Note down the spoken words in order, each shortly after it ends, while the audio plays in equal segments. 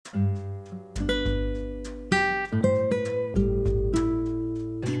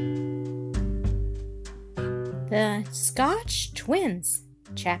The Scotch Twins,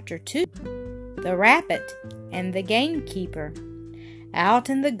 Chapter 2. The Rabbit and the Gamekeeper. Out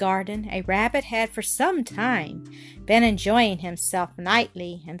in the garden, a rabbit had for some time been enjoying himself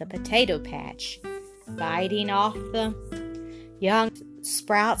nightly in the potato patch, biting off the young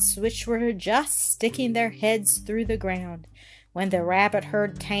sprouts which were just sticking their heads through the ground. When the rabbit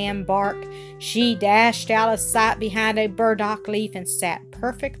heard Tam bark, she dashed out of sight behind a burdock leaf and sat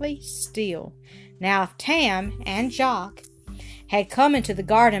perfectly still. Now, if Tam and Jock had come into the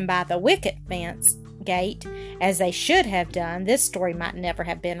garden by the wicket fence gate, as they should have done, this story might never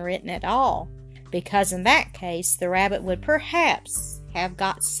have been written at all, because in that case the rabbit would perhaps have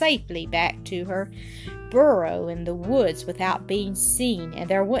got safely back to her burrow in the woods without being seen, and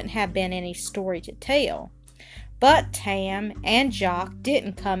there wouldn't have been any story to tell. But Tam and Jock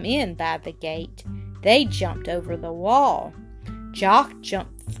didn't come in by the gate. They jumped over the wall. Jock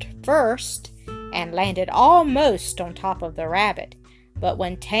jumped first and landed almost on top of the rabbit. But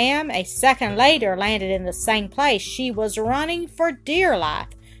when Tam, a second later, landed in the same place, she was running for dear life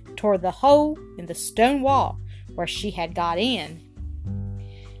toward the hole in the stone wall where she had got in.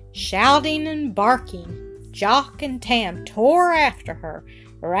 Shouting and barking, Jock and Tam tore after her.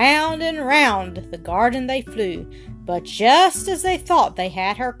 Round and round the garden they flew, but just as they thought they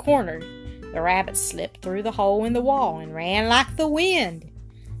had her cornered, the rabbit slipped through the hole in the wall and ran like the wind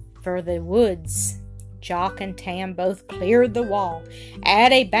for the woods. Jock and Tam both cleared the wall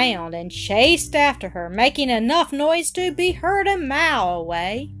at a bound and chased after her, making enough noise to be heard a mile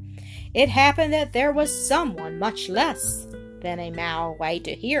away. It happened that there was someone much less than a mile away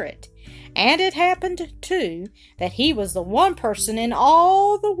to hear it. And it happened, too, that he was the one person in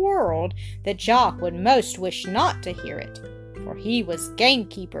all the world that Jock would most wish not to hear it, for he was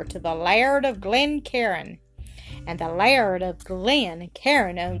gamekeeper to the Laird of Glencairn, and the Laird of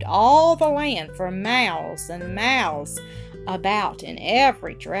Glencairn owned all the land for miles and miles about in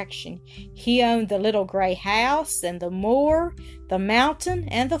every direction. He owned the little grey house, and the moor, the mountain,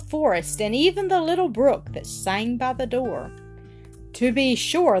 and the forest, and even the little brook that sang by the door. To be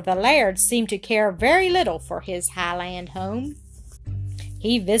sure, the laird seemed to care very little for his highland home.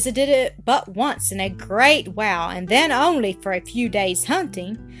 He visited it but once in a great while, and then only for a few days'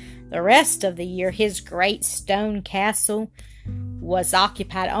 hunting. The rest of the year his great stone castle was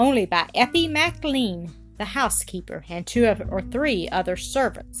occupied only by Eppie MacLean, the housekeeper, and 2 or 3 other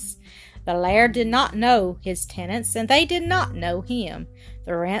servants. The laird did not know his tenants, and they did not know him.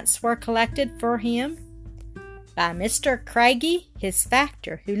 The rents were collected for him by Mr. Craigie, his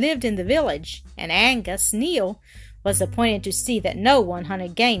factor, who lived in the village, and Angus Neal was appointed to see that no one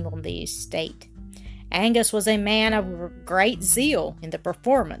hunted game on the estate. Angus was a man of great zeal in the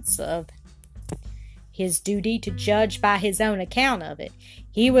performance of his duty, to judge by his own account of it.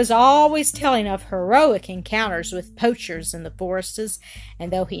 He was always telling of heroic encounters with poachers in the forests, and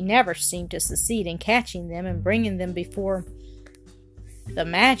though he never seemed to succeed in catching them and bringing them before the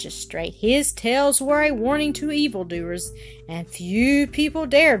magistrate, his tales were a warning to evildoers, and few people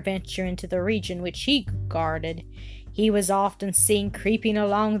dared venture into the region which he guarded. He was often seen creeping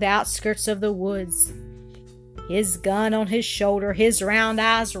along the outskirts of the woods, his gun on his shoulder, his round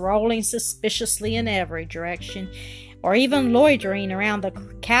eyes rolling suspiciously in every direction, or even loitering around the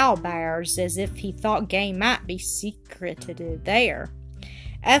cow byres as if he thought game might be secreted there.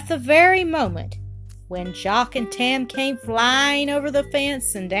 At the very moment when Jock and Tam came flying over the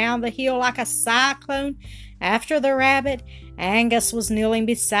fence and down the hill like a cyclone after the rabbit, Angus was kneeling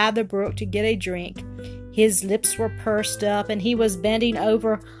beside the brook to get a drink. His lips were pursed up, and he was bending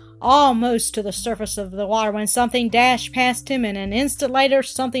over almost to the surface of the water when something dashed past him, and an instant later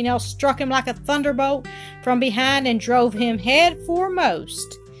something else struck him like a thunderbolt from behind and drove him head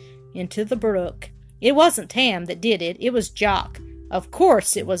foremost into the brook. It wasn't Tam that did it, it was Jock. Of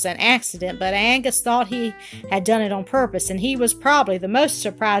course it was an accident, but Angus thought he had done it on purpose, and he was probably the most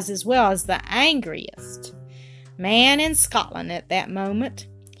surprised as well as the angriest man in Scotland at that moment.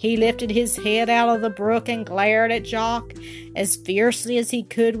 He lifted his head out of the brook and glared at Jock as fiercely as he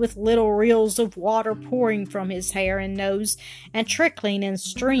could, with little rills of water pouring from his hair and nose and trickling in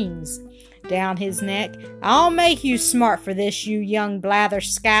streams down his neck. "I'll make you smart for this, you young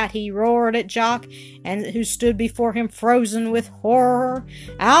blatherskite," he roared at Jock, and who stood before him frozen with horror.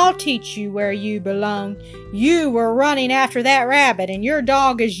 "I'll teach you where you belong. You were running after that rabbit, and your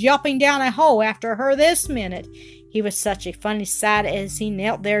dog is yelping down a hole after her this minute." He was such a funny sight as he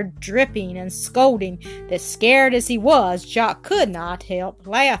knelt there dripping and scolding that, scared as he was, Jock could not help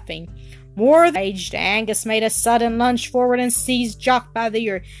laughing. More enraged, Angus made a sudden lunge forward and seized Jock by the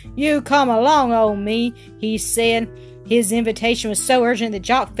ear. "You come along, old me," he said. His invitation was so urgent that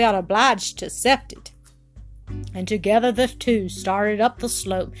Jock felt obliged to accept it. and together the two started up the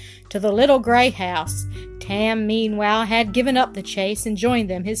slope to the little gray house. Tam, meanwhile, had given up the chase and joined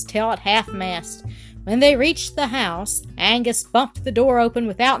them, his tail at half-mast. When they reached the house, Angus bumped the door open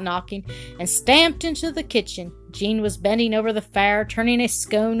without knocking and stamped into the kitchen. Jean was bending over the fire, turning a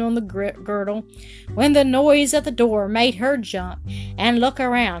scone on the girdle, when the noise at the door made her jump and look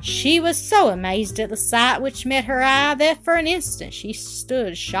around. She was so amazed at the sight which met her eye that for an instant she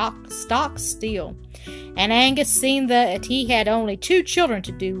stood stock still. And Angus, seeing that he had only 2 children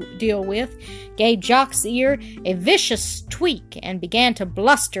to deal with, gave Jock's ear a vicious tweak and began to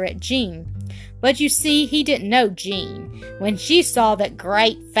bluster at Jean. But you see, he didn't know Jean. When she saw that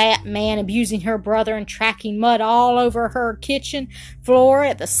great fat man abusing her brother and tracking mud all over her kitchen floor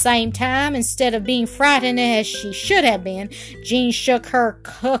at the same time, instead of being frightened as she should have been, Jean shook her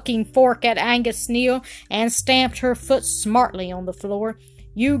cooking fork at Angus Neal and stamped her foot smartly on the floor.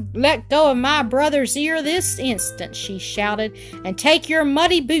 "You let go of my brother's ear this instant," she shouted, "and take your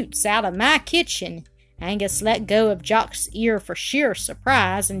muddy boots out of my kitchen." Angus let go of Jock's ear for sheer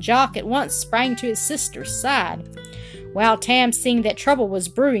surprise, and Jock at once sprang to his sister's side, while Tam, seeing that trouble was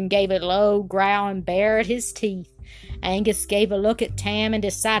brewing, gave a low growl and bared his teeth. Angus gave a look at Tam and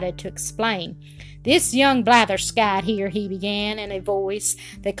decided to explain. "This young blatherskite here," he began, in a voice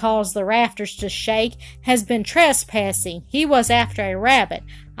that caused the rafters to shake, "has been trespassing. He was after a rabbit.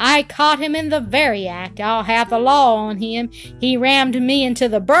 I caught him in the very act. I'll have the law on him. He rammed me into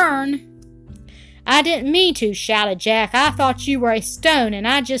the burn." "I didn't mean to," shouted Jack. "I thought you were a stone, and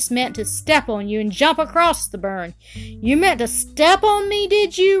I just meant to step on you and jump across the burn." "You meant to step on me,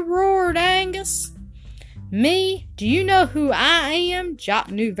 did you?" roared Angus. "Me? Do you know who I am?" Jock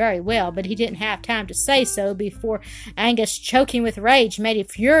knew very well, but he didn't have time to say so before Angus, choking with rage, made a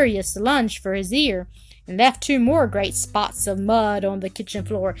furious lunge for his ear, and left 2 more great spots of mud on the kitchen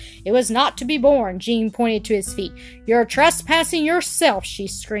floor. It was not to be borne. Jean pointed to his feet. "You're trespassing yourself," she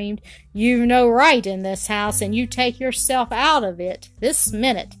screamed. "You've no right in this house, and you take yourself out of it this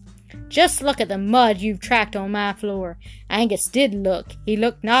minute. Just look at the mud you've tracked on my floor." Angus did look. He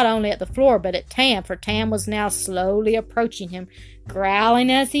looked not only at the floor, but at Tam, for Tam was now slowly approaching him, growling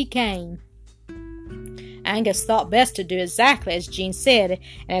as he came. Angus thought best to do exactly as Jean said,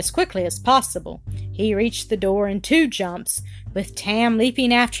 and as quickly as possible. He reached the door in 2 jumps, with Tam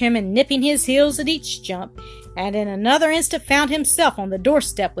leaping after him and nipping his heels at each jump, and in another instant found himself on the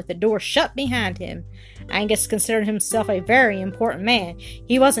doorstep with the door shut behind him. Angus considered himself a very important man.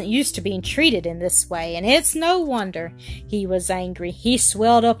 He wasn't used to being treated in this way, and it's no wonder he was angry. He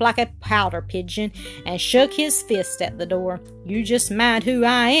swelled up like a pouter pigeon and shook his fist at the door. "You just mind who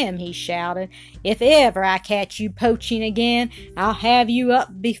I am," he shouted. "If ever I catch you poaching again, I'll have you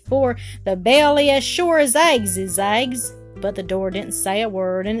up before the belly as sure as eggs is eggs." But the door didn't say a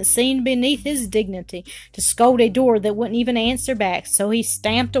word, and it seemed beneath his dignity to scold a door that wouldn't even answer back, so he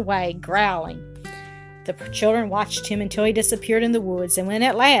stamped away, growling. The children watched him until he disappeared in the woods, and when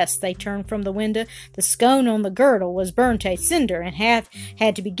at last they turned from the window, the scone on the girdle was burned to a cinder and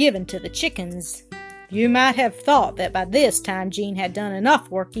had to be given to the chickens. You might have thought that by this time Jean had done enough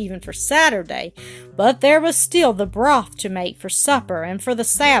work even for Saturday, but there was still the broth to make for supper and for the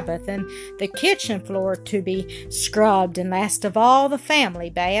Sabbath, and the kitchen floor to be scrubbed, and last of all the family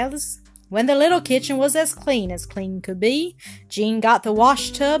baths. When the little kitchen was as clean could be, Jean got the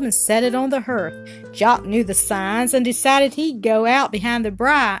wash tub and set it on the hearth. Jock knew the signs and decided he'd go out behind the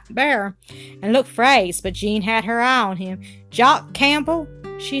bar and look for eggs, but Jean had her eye on him. "Jock Campbell,"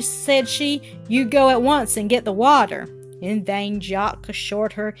 said she, "you go at once and get the water." In vain Jock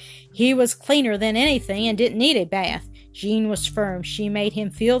assured her he was cleaner than anything and didn't need a bath. Jean was firm. She made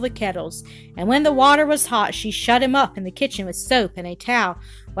him fill the kettles, and when the water was hot she shut him up in the kitchen with soap and a towel,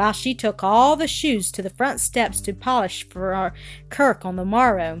 while she took all the shoes to the front steps to polish for Kirk on the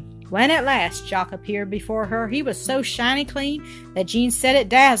morrow. When at last Jock appeared before her, he was so shiny clean that Jean said it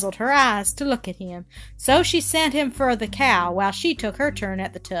dazzled her eyes to look at him. So she sent him for the cow, while she took her turn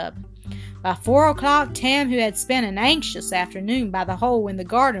at the tub. By 4 o'clock, Tam, who had spent an anxious afternoon by the hole in the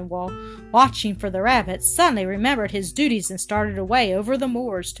garden wall, watching for the rabbits, suddenly remembered his duties and started away over the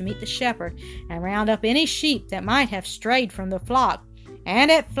moors to meet the shepherd and round up any sheep that might have strayed from the flock.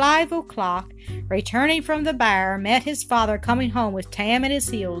 And at 5 o'clock, returning from the byre, met his father coming home with Tam at his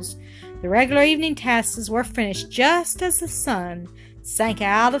heels. The regular evening tasks were finished just as the sun sank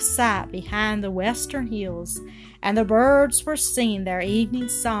out of sight behind the western hills, and the birds were singing their evening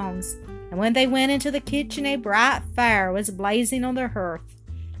songs. And when they went into the kitchen, a bright fire was blazing on the hearth.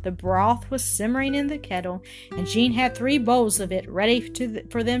 The broth was simmering in the kettle, and Jean had 3 bowls of it ready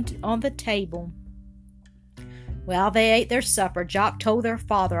for them on the table. While they ate their supper, Jock told their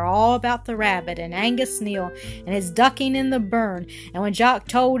father all about the rabbit and Angus Neal and his ducking in the burn, and when Jock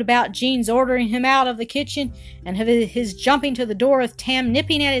told about Jean's ordering him out of the kitchen and his jumping to the door with Tam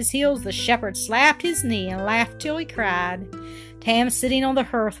nipping at his heels, the shepherd slapped his knee and laughed till he cried. Tam, sitting on the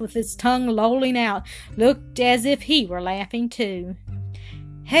hearth with his tongue lolling out, looked as if he were laughing too.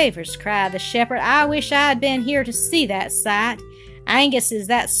 "Havers," cried the shepherd, "I wish I had been here to see that sight. Angus is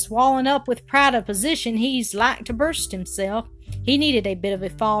that swollen up with pride of position he's like to burst himself. He needed a bit of a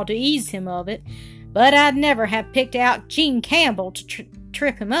fall to ease him of it, but I'd never have picked out Jean Campbell to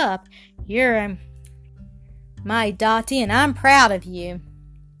trip him up. You're my Dotty, and I'm proud of you."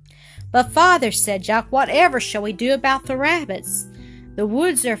 "But, father," said Jock, "whatever shall we do about the rabbits? The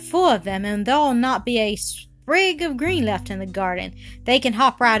woods are full of them, and there'll not be a sprig of green left in the garden. They can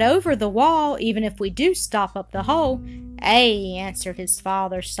hop right over the wall, even if we do stop up the hole." "Ay," answered his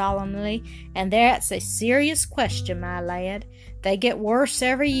father solemnly, "and that's a serious question, my lad. They get worse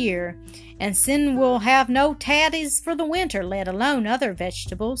every year, and soon we'll have no tatties for the winter, let alone other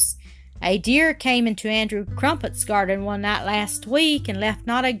vegetables. A deer came into Andrew Crumpet's garden one night last week, and left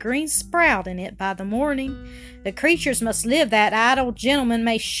not a green sprout in it by the morning. The creatures must live that idle gentlemen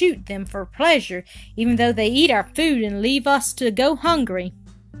may shoot them for pleasure, even though they eat our food and leave us to go hungry."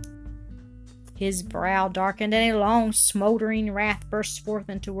 His brow darkened, and a long, smouldering wrath burst forth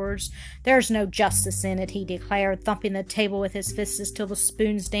into words. "There's no justice in it," he declared, thumping the table with his fists till the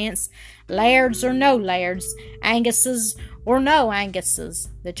spoons danced. "Lairds or no lairds, Anguses or no Anguses."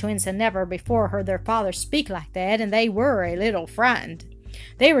 The twins had never before heard their father speak like that, and they were a little frightened.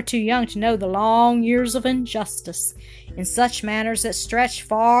 They were too young to know the long years of injustice in such matters that stretched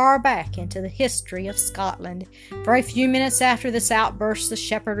far back into the history of Scotland. For a few minutes after this outburst, the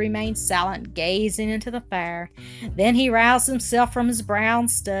shepherd remained silent, gazing into the fire. Then he roused himself from his brown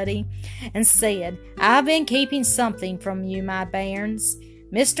study and said, "I've been keeping something from you, my bairns.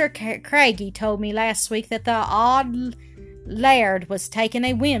 Mr. Craigie told me last week that the odd Laird was taking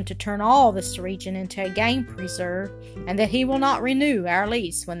a whim to turn all this region into a game preserve, and that he will not renew our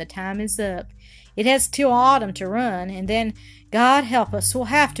lease when the time is up. It has till autumn to run, and then, God help us, we'll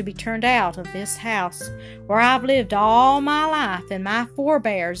have to be turned out of this house, where I've lived all my life and my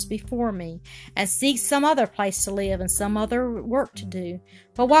forebears before me, and seek some other place to live and some other work to do."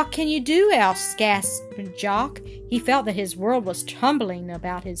 "But what can you do else?" gasped Jock. He felt that his world was tumbling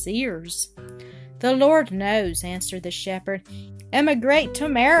about his ears. "The Lord knows," answered the shepherd. "Emigrate to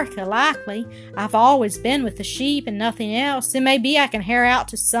America, likely. I've always been with the sheep and nothing else. It may be I can hire out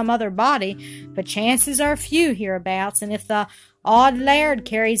to some other body, but chances are few hereabouts, and if the odd laird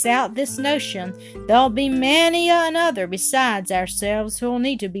carries out this notion, there'll be many another besides ourselves who'll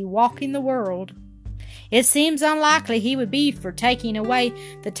need to be walking the world. It seems unlikely he would be for taking away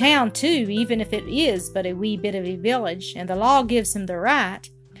the town too, even if it is but a wee bit of a village, and the law gives him the right.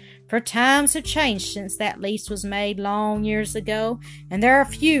 For times have changed since that lease was made long years ago, and there are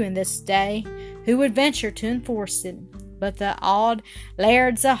few in this day who would venture to enforce it. But the odd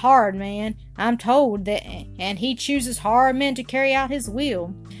laird's a hard man, I'm told, and he chooses hard men to carry out his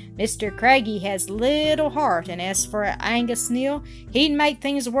will. Mr. Craigie has little heart, and as for Angus Neal, he'd make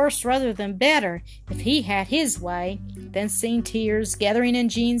things worse rather than better if he had his way." Then, seeing tears gathering in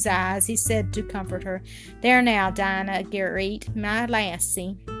Jean's eyes, he said to comfort her, "There now, Dinah Garreet, my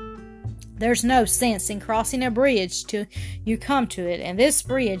lassie. There's no sense in crossing a bridge till you come to it, and this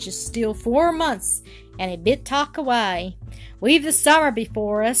bridge is still 4 months and a bit talk away. We've the summer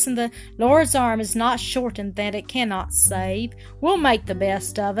before us, and the Lord's arm is not shortened that it cannot save. We'll make the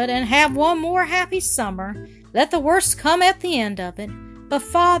best of it, and have one more happy summer. Let the worst come at the end of it." "But,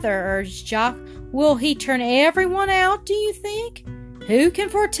 father," urged Jock, "will he turn everyone out, do you think?" "Who can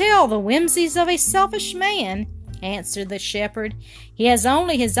foretell the whimsies of a selfish man?" answered the shepherd. "He has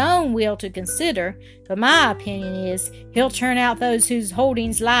only his own will to consider, but my opinion is he'll turn out those whose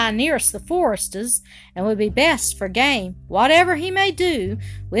holdings lie nearest the foresters, and would be best for game, whatever he may do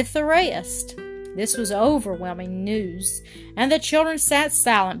with the rest." This was overwhelming news, and the children sat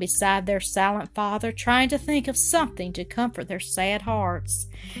silent beside their silent father, trying to think of something to comfort their sad hearts.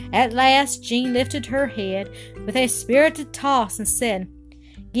 At last Jean lifted her head with a spirited toss and said,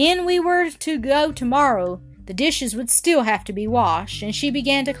 "Gin we were to go tomorrow, the dishes would still have to be washed," and she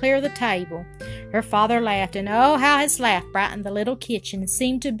began to clear the table. Her father laughed, and oh, how his laugh brightened the little kitchen and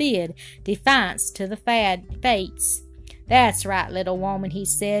seemed to bid defiance to the fates. "That's right, little woman," he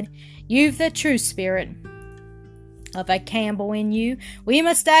said. "You've the true spirit of a Campbell in you. We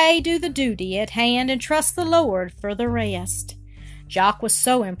must do the duty at hand and trust the Lord for the rest." Jock was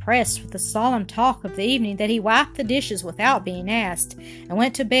so impressed with the solemn talk of the evening that he wiped the dishes without being asked, and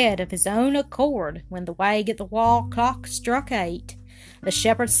went to bed of his own accord when the wag at the wall clock struck 8. The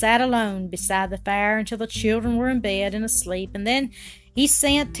shepherd sat alone beside the fire until the children were in bed and asleep, and then he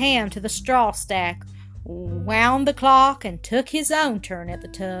sent Tam to the straw stack, wound the clock, and took his own turn at the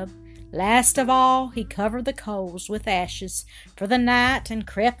tub. Last of all, he covered the coals with ashes for the night and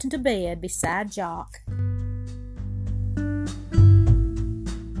crept into bed beside Jock.